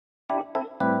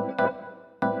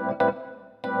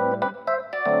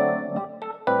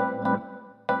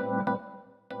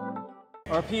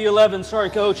RP11, sorry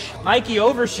coach. Mikey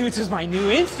Overshoots is my new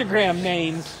Instagram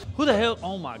name. Who the hell?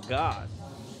 Oh my God.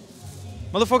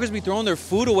 Motherfuckers be throwing their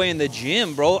food away in the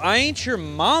gym, bro. I ain't your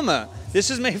mama. This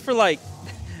is made for like,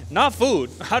 not food.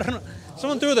 I don't know.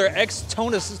 Someone threw their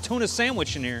tuna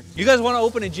sandwich in here. You guys want to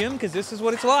open a gym? Because this is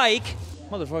what it's like.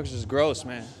 Motherfuckers is gross,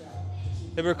 man.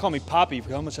 They better call me Poppy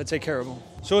for how much I take care of them.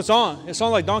 So it's on. It's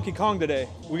on like Donkey Kong today.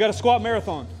 We got a squat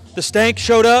marathon. The stank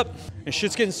showed up and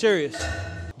shit's getting serious.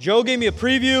 Joe gave me a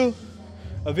preview,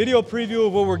 a video preview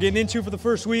of what we're getting into for the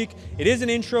first week. It is an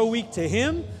intro week to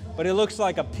him, but it looks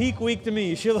like a peak week to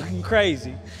me. Shit looking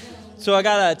crazy. So I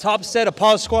got a top set of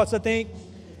pause squats, I think,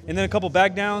 and then a couple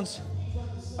back downs,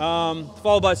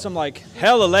 followed by some like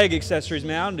hella leg accessories,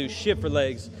 man. I don't do shit for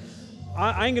legs.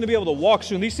 I ain't gonna be able to walk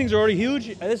soon. These things are already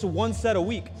huge. This is one set a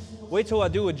week. Wait till I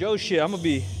do with Joe's shit. I'm gonna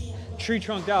be tree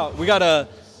trunked out. We got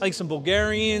like some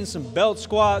Bulgarians, some belt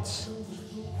squats.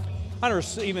 I never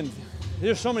even,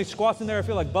 there's so many squats in there. I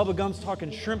feel like Bubba Gum's talking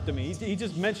shrimp to me. He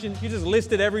just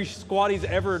listed every squat he's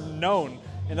ever known.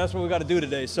 And that's what we got to do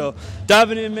today. So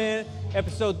diving in, man,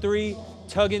 episode 3,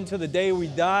 tugging to the day we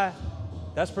die.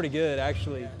 That's pretty good,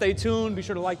 actually. Stay tuned. Be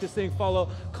sure to like this thing,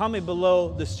 follow, comment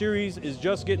below. The series is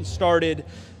just getting started.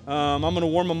 I'm going to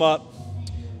warm them up.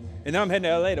 And then I'm heading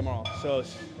to LA tomorrow. So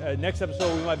next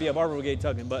episode, we might be at Barber Brigade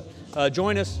tugging. But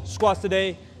join us. Squats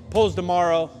today, pulls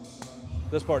tomorrow.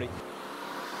 Let's party.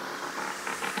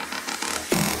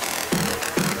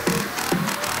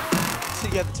 So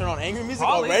you have to turn on angry music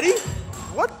already?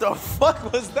 What the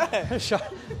fuck was that?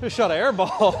 Shot an air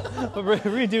ball.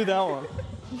 Redo that one.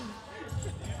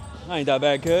 I ain't that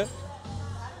bad, kid.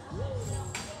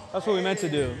 That's what we meant to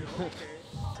do.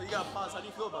 So you got pause. How do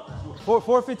you feel about that?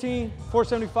 415,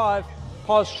 475,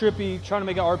 pause trippy, trying to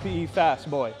make an RPE fast,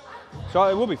 boy. So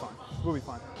it will be fine. We'll be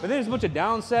fine. But then there's a bunch of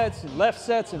down sets, and left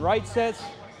sets, and right sets.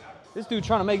 This dude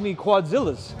trying to make me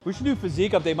quadzillas. We should do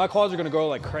physique update. My quads are gonna grow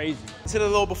like crazy. Let's hit a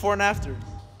little before and after.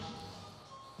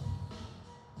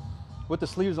 With the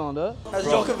sleeves on, though. Has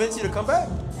Joe convinced you to come back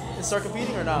and start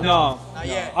competing or not? No. Not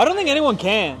yet. I don't think anyone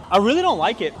can. I really don't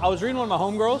like it. I was reading one of my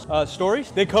homegirls' stories.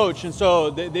 They coach, and so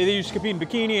they used to compete in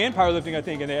bikini and powerlifting, I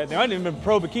think, and they might even been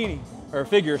pro bikini or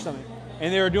figure or something.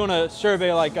 And they were doing a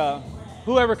survey like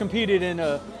whoever competed in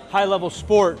a high-level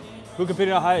sport, who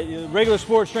competed in a regular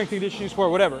sport, strength and conditioning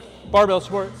sport, whatever, barbell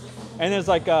sport, and it's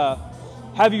like,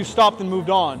 have you stopped and moved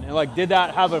on? And like, did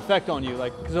that have an effect on you?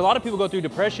 Like, because a lot of people go through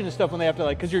depression and stuff when they have to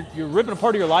like, because you're ripping a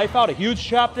part of your life out, a huge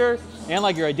chapter, and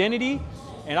like your identity.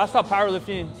 And I stopped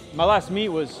powerlifting. My last meet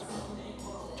was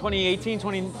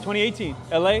 2018,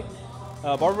 LA,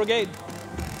 Barber Brigade.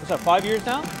 What's that, 5 years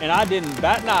now? And I didn't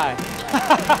bat an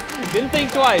eye. Didn't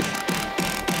think twice.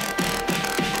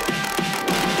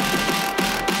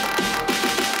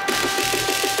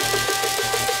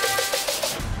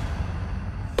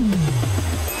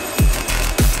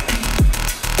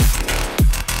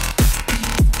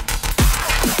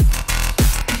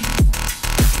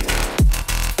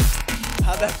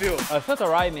 That feel? It felt all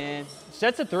right, man.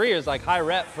 Sets of 3 is like high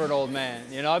rep for an old man.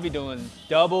 You know, I'd be doing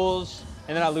doubles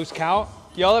and then I lose count.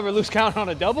 Y'all ever lose count on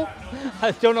a double? I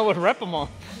don't know what rep I'm on.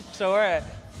 So we're at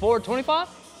 425?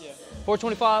 Yeah.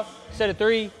 425, set of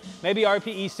 3, maybe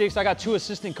RPE 6. I got 2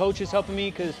 assistant coaches helping me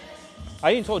because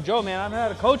I even told Joe, man, I haven't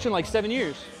had a coach in like 7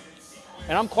 years.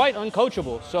 And I'm quite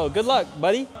uncoachable, so good luck,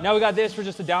 buddy. Now we got this for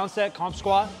just a down set, comp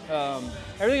squat.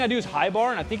 Everything I do is high bar,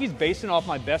 and I think he's basing it off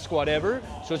my best squat ever,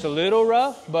 so it's a little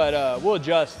rough, but we'll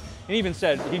adjust. And he even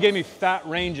said, he gave me fat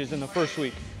ranges in the first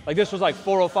week. Like this was like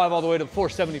 405 all the way to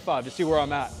 475 to see where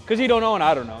I'm at. Because he don't know and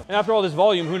I don't know. And after all this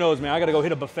volume, who knows, man, I gotta go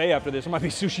hit a buffet after this. It might be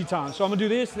sushi time. So I'm gonna do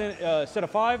this, then set of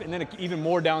 5, and then even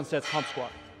more down sets, comp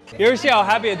squat. You ever see how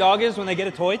happy a dog is when they get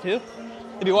a toy too?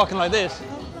 They'd be walking like this.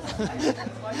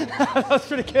 That was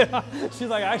pretty good. She's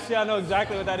like, actually, I know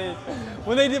exactly what that is.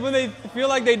 When they feel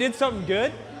like they did something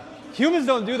good, humans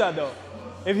don't do that though.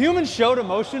 If humans showed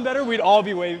emotion better, we'd all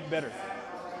be way better.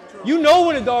 You know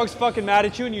when a dog's fucking mad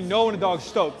at you, and you know when a dog's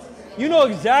stoked. You know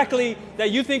exactly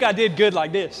that you think I did good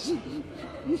like this.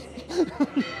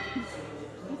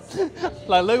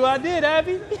 Like, look what I did,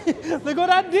 Abby. Look what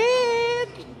I did.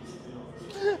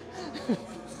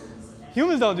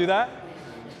 Humans don't do that.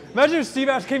 Imagine if Steve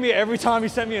Ash came here every time he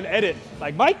sent me an edit.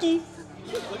 Like, Mikey.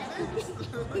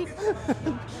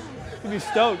 He'd be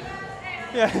stoked.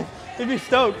 Yeah, he'd be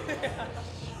stoked.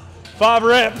 5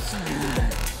 reps.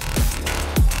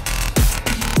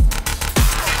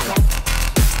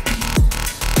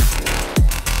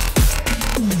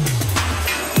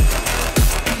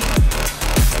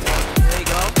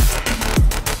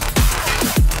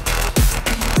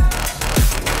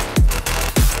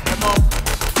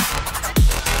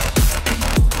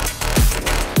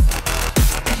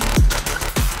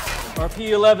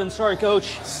 Mikey11, sorry,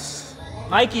 coach.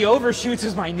 Mikey Overshoots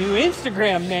is my new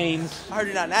Instagram name. I heard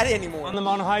you're not natty anymore. On the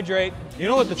monohydrate. You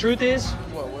know what the truth is?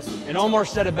 What? And Omar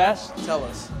said it best. Tell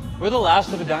us. We're the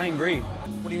last of the dying breed.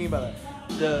 What do you mean by that?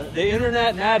 The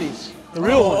internet natties. The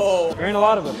real ones. There ain't a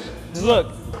lot of us. And look,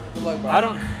 Good luck, bro.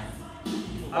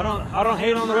 I don't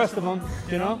hate on the rest of them,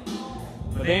 you know?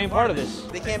 But they ain't part of this.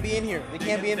 They can't be in here. They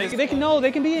can't be in this. They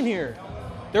can be in here.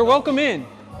 They're welcome in.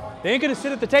 They ain't gonna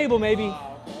sit at the table maybe.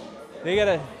 We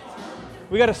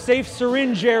got a safe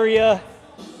syringe area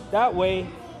that way.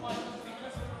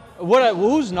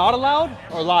 Who's not allowed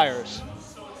are liars.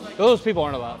 Those people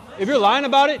aren't allowed. If you're lying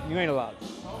about it, you ain't allowed.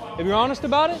 If you're honest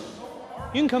about it,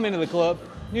 you can come into the club.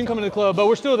 You can come into the club, but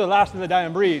we're still the last of the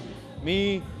dying breed.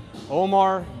 Me,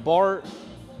 Omar, Bart,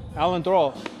 Alan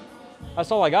Thrall.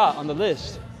 That's all I got on the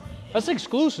list. That's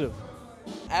exclusive.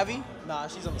 Abby? Nah,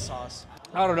 she's on the sauce.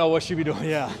 I don't know what she be doing,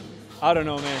 yeah. I don't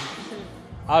know, man.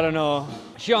 I don't know.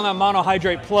 She on that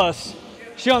monohydrate plus.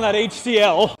 She on that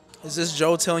HCl. Is this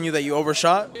Joe telling you that you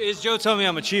overshot? Is Joe telling me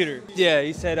I'm a cheater? Yeah,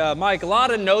 he said, Mike, a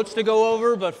lot of notes to go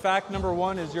over, but fact number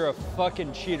one is you're a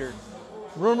fucking cheater.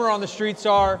 Rumor on the streets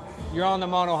are you're on the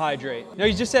monohydrate. No,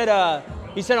 he just said,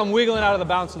 he said I'm wiggling out of the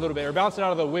bounce a little bit, or bouncing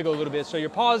out of the wiggle a little bit. So you're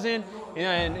pausing,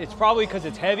 and it's probably because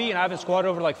it's heavy, and I haven't squatted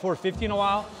over like 450 in a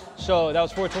while. So that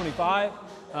was 425.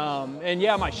 And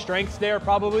yeah, my strength's there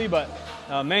probably, but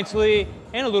mentally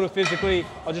and a little physically,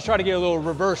 I'll just try to get a little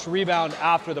reverse rebound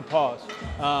after the pause,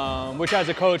 which as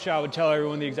a coach, I would tell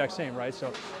everyone the exact same, right?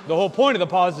 So the whole point of the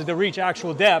pause is to reach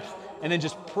actual depth and then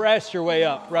just press your way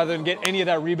up rather than get any of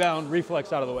that rebound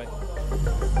reflex out of the way.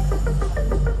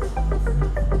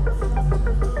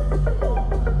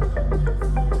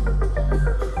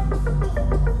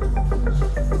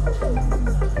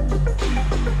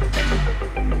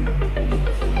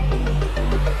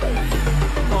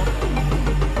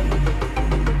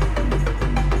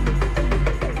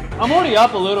 I'm already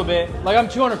up a little bit, like I'm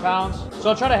 200 pounds, so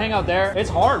I'll try to hang out there.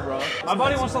 It's hard, bro. My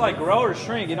body wants to like grow or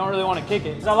shrink. You don't really want to kick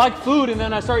it. 'Cause I like food and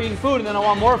then I start eating food and then I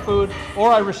want more food,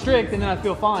 or I restrict and then I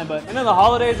feel fine. And then the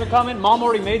holidays are coming. Mom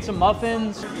already made some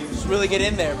muffins. Just really get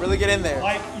in there, really get in there.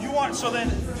 Like you want, so the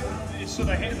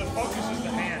focus is the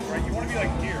hand, right? You want to be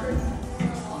like here. So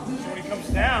when he comes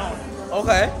down,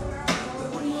 Okay.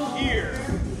 here.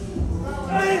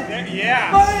 There,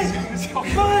 yeah.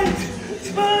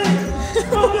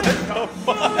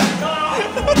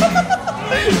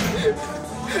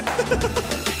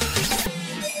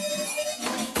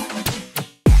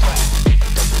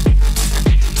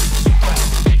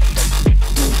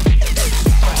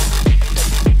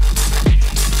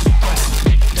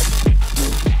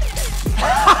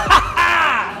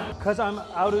 Because I'm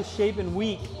out of shape and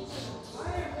weak.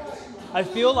 I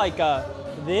feel like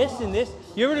this and this.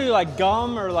 You ever do like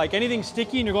gum or like anything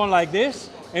sticky and you're going like this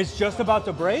and it's just about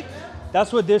to break?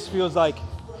 That's what this feels like.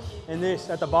 And this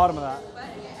at the bottom of that.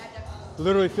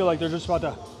 Literally feel like they're just about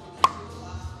to.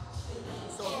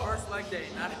 So first leg day,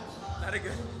 not a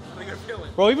good feeling.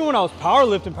 Bro, even when I was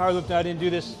powerlifting, I didn't do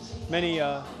this many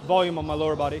volume on my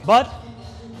lower body. But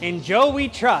in Joe we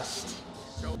trust.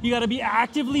 You gotta be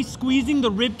actively squeezing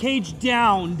the rib cage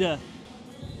down.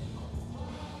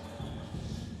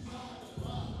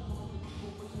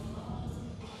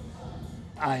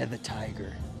 Eye of the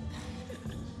tiger.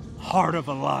 Heart of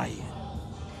a lion.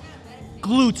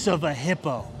 Glutes of a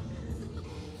hippo.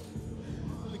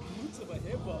 The glutes of a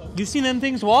hippo? You seen them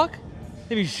things walk?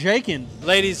 They be shaking.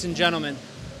 Ladies and gentlemen,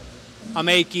 I'm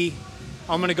achy.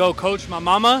 I'm gonna go coach my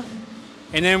mama,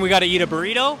 and then we gotta eat a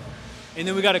burrito, and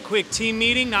then we got a quick team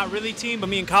meeting, not really team, but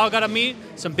me and Kyle gotta meet,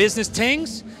 some business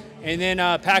things, and then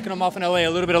packing them off in LA, a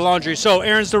little bit of laundry. So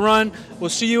errands to run.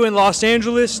 We'll see you in Los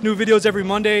Angeles. New videos every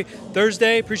Monday,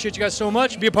 Thursday. Appreciate you guys so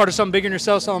much. Be a part of something bigger in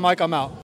yourself. Silentmikke, I'm out.